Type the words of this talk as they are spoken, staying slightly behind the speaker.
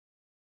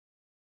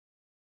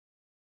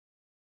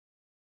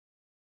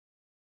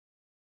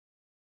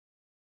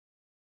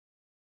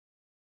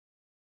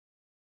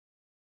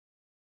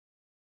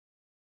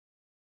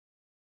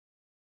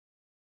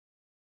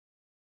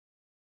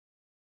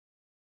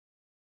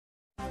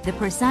The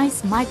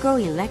precise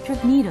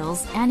microelectric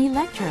needles and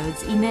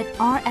electrodes emit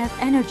RF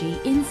energy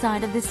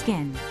inside of the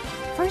skin.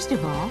 First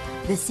of all,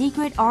 the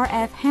secret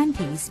RF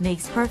handpiece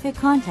makes perfect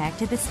contact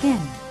to the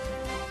skin.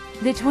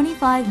 The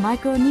 25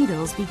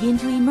 microneedles begin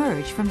to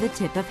emerge from the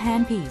tip of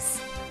handpiece.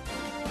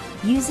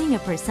 Using a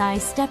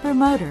precise stepper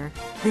motor,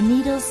 the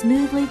needles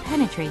smoothly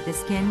penetrate the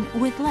skin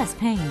with less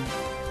pain.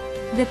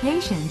 The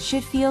patient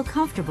should feel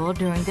comfortable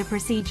during the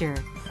procedure.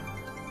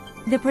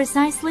 The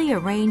precisely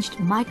arranged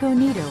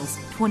microneedles,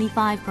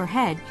 25 per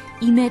head,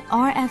 emit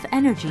RF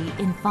energy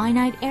in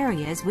finite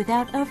areas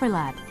without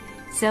overlap,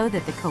 so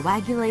that the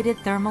coagulated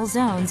thermal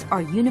zones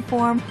are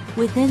uniform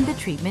within the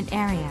treatment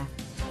area.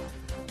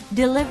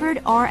 Delivered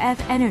RF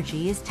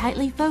energy is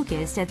tightly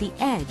focused at the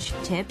edge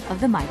tip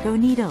of the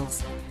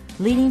microneedles,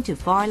 leading to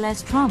far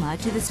less trauma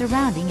to the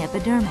surrounding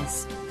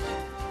epidermis.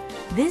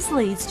 This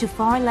leads to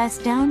far less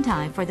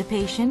downtime for the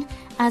patient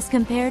as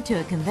compared to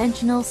a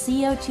conventional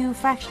CO2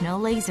 fractional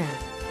laser.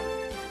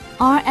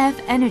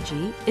 RF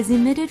energy is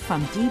emitted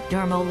from deep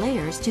dermal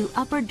layers to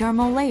upper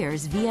dermal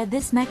layers via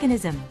this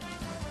mechanism.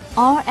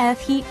 RF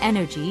heat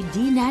energy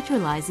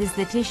denaturalizes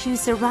the tissue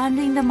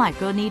surrounding the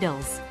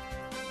microneedles.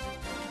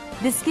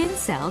 The skin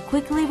cell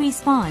quickly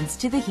responds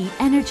to the heat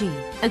energy.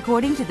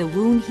 According to the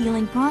wound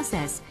healing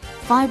process,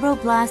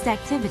 fibroblast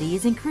activity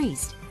is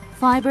increased,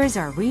 fibers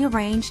are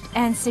rearranged,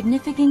 and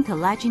significant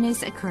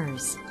collagenase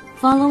occurs.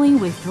 Following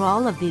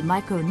withdrawal of the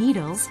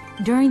microneedles,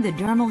 during the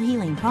dermal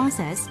healing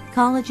process,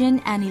 collagen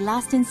and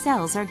elastin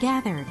cells are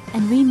gathered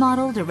and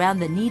remodeled around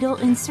the needle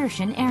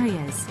insertion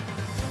areas.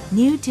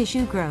 New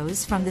tissue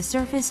grows from the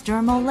surface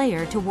dermal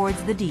layer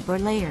towards the deeper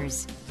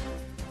layers.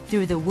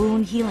 Through the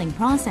wound healing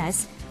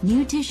process,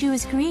 new tissue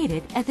is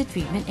created at the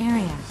treatment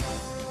area.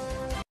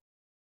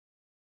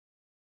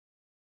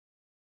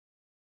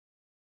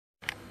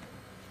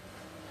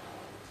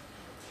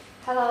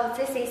 Hello,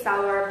 this is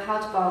our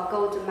portable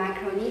gold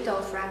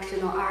microneedle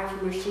fractional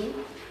RF machine.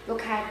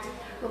 Look at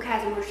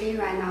the machine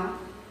right now.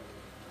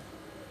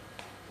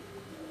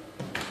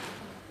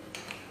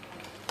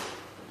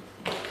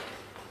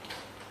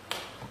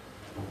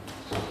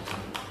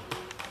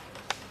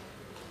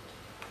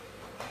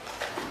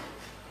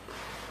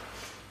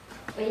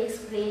 We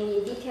explain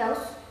in details.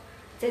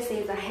 This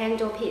is the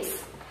handle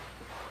piece.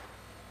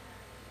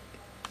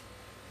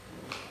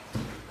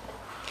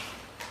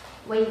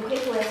 We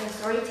equip with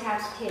 3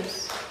 types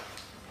tips.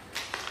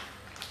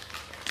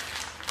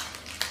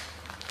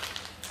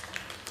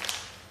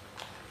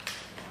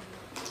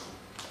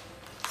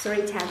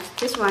 Three tabs.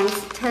 This one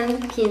is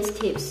 10 pins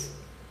tips.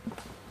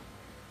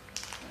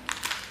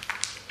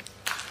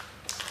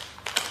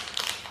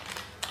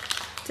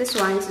 This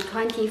one is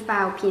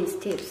 25 pins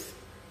tips.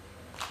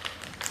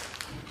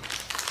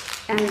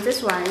 And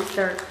this one is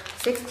the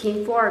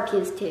 16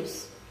 pins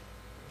tips.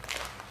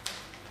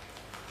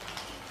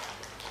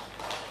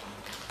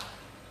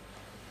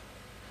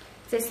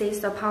 This is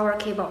the power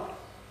cable.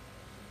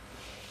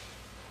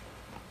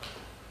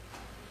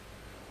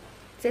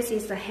 This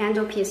is the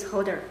handle piece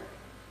holder.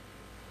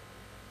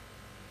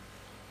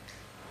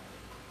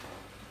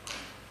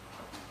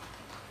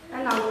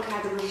 And now look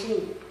at the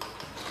machine.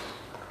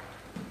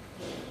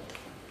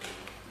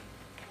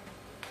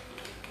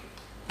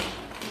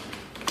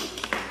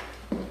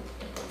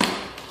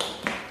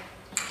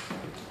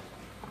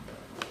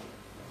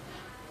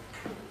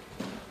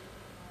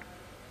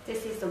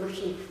 This is the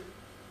machine.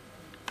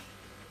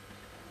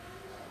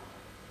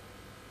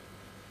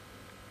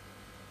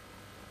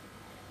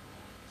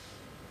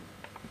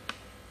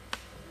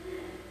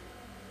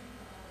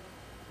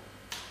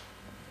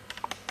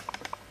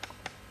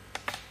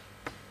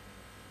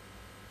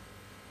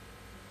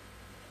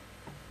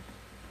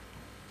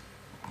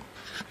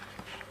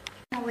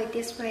 Now we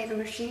display the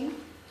machine.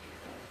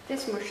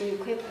 This machine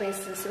equipped with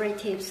 3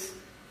 tips.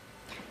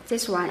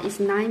 This one is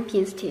 9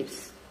 pins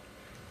tips.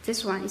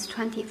 This one is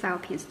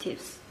 25 pins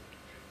tips.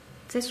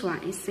 This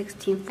one is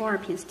 16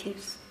 pins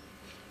tips.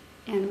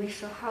 And we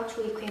show how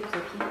to equip the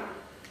pin.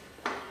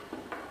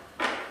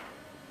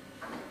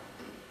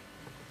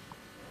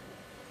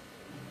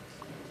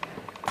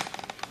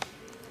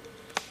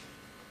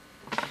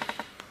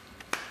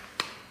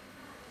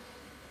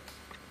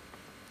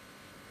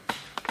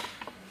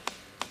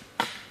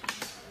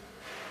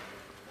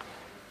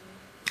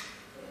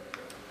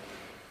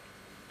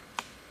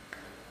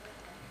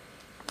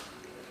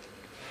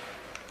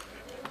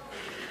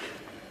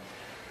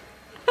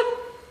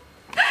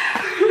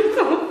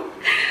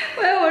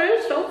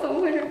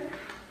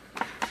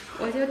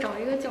我就找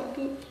一个角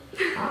度。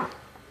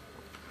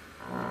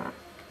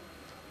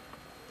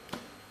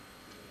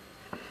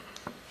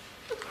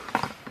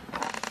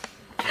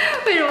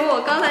为什么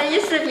我刚才一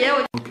视频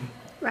我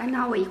Right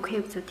now we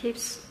equip the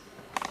tips.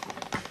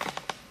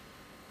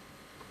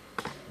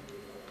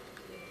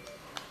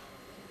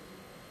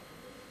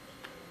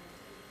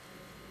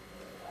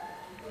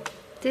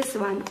 This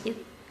one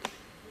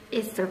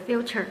is the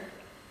filter.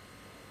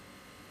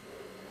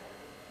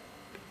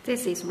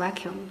 This is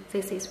vacuum.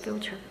 This is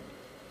filter.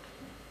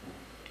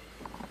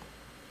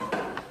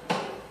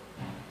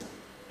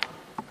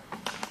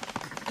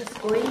 the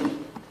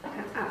screen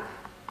and up.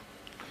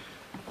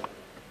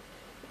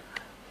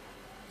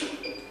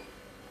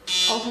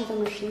 Open the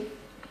machine.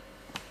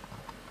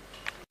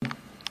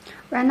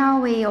 Right now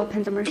we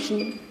open the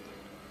machine.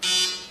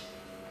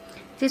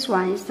 This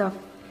one is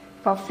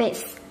for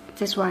face.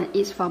 This one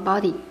is for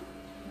body.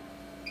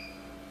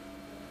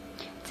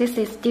 This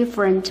is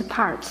different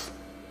parts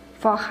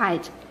for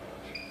height,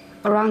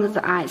 around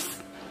the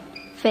eyes,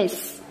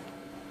 face,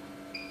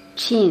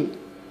 chin,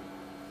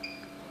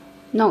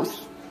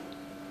 nose.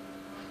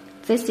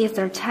 This is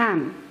the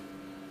time,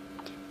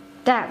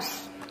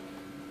 depth.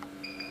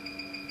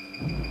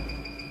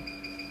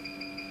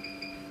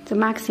 The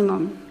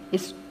maximum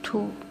is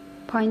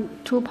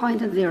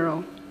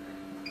 2.0.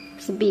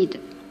 Speed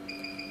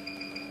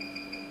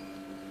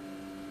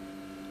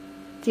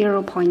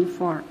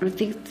 0.4 or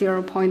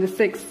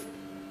 0.6.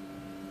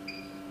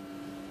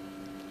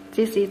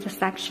 This is the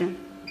section.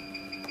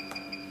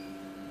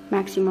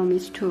 Maximum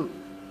is 2.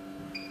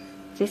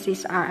 This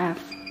is RF.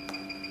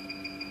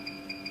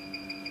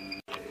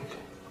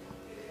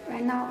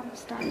 Right now,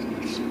 start the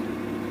machine.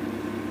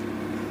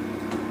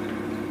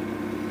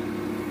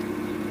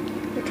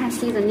 You can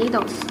see the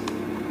needles.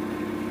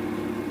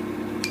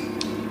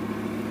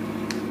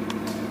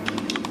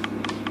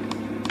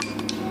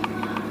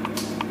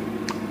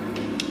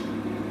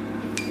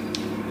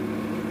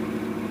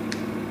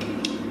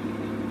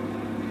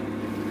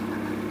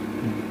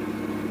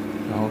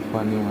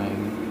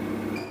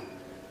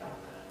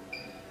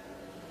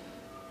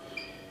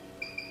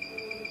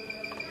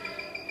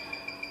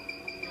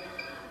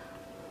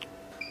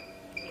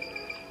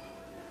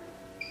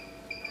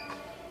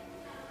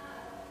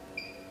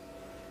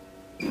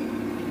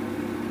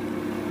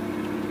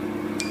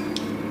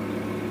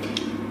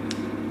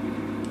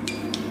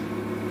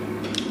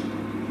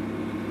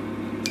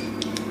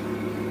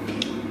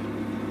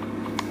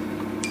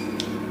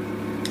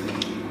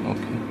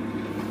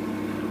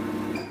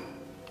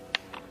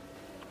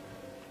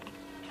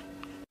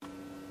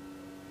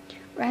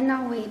 Right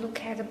now we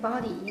look at the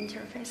body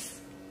interface.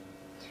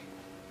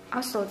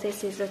 Also,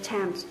 this is the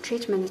time,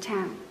 treatment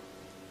time.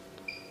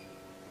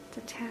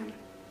 The time,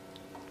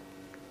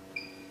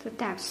 the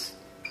depth.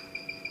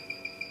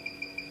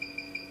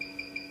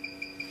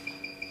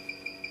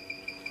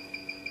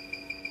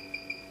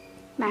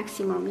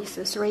 Maximum is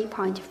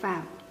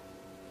 3.5.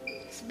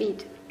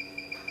 Speed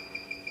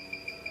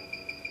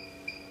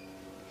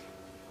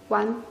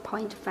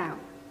 1.5.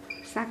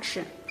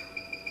 Section.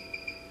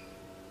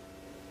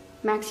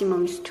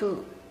 Maximum is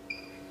 2.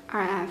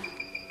 RF.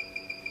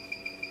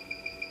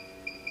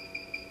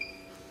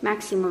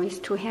 Maximum is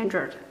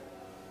 200.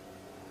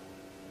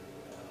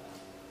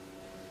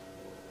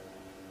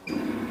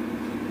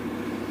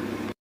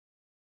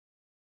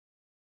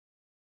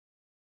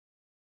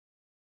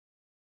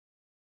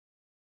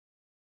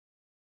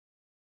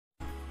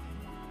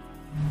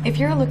 If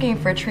you're looking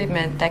for a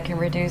treatment that can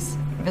reduce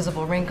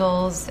visible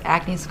wrinkles,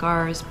 acne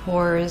scars,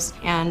 pores,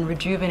 and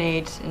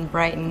rejuvenate and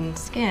brighten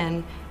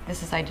skin,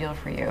 this is ideal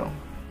for you.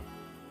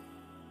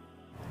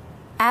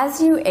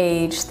 As you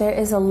age, there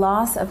is a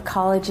loss of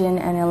collagen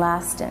and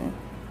elastin.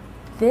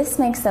 This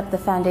makes up the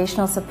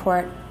foundational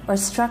support or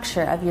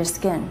structure of your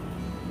skin.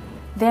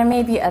 There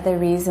may be other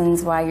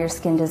reasons why your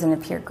skin doesn't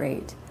appear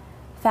great.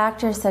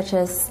 Factors such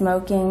as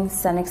smoking,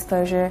 sun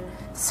exposure,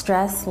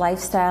 stress,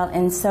 lifestyle,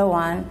 and so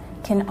on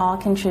can all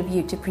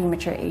contribute to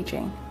premature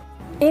aging.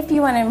 If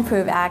you want to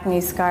improve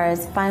acne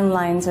scars, fine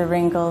lines or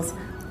wrinkles,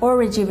 or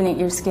rejuvenate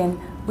your skin,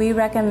 we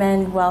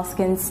recommend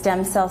WellSkin's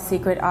Stem Cell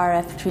Secret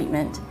RF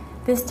treatment.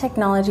 This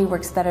technology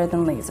works better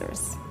than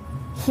lasers.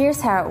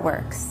 Here's how it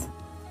works.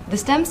 The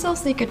Stem Cell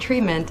Secret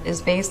treatment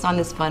is based on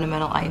this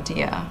fundamental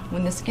idea.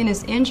 When the skin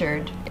is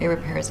injured, it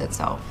repairs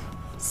itself.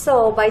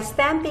 So, by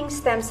stamping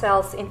stem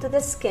cells into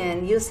the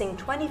skin using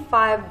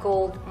 25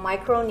 gold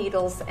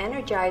microneedles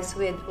energized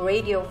with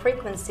radio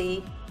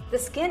frequency, the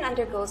skin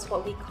undergoes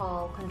what we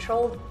call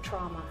controlled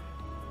trauma.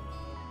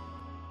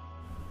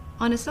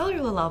 On a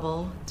cellular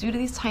level, due to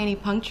these tiny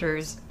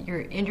punctures,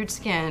 your injured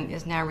skin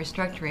is now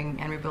restructuring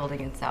and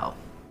rebuilding itself.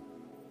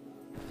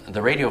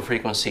 The radio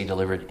frequency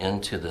delivered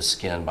into the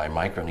skin by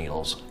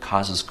microneedles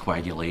causes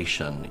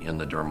coagulation in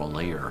the dermal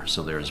layer,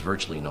 so there is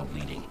virtually no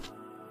bleeding.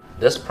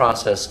 This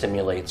process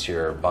stimulates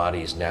your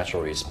body's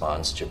natural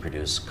response to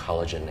produce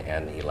collagen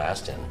and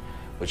elastin,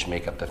 which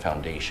make up the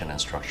foundation and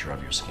structure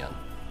of your skin.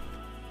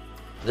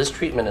 This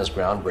treatment is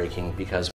groundbreaking because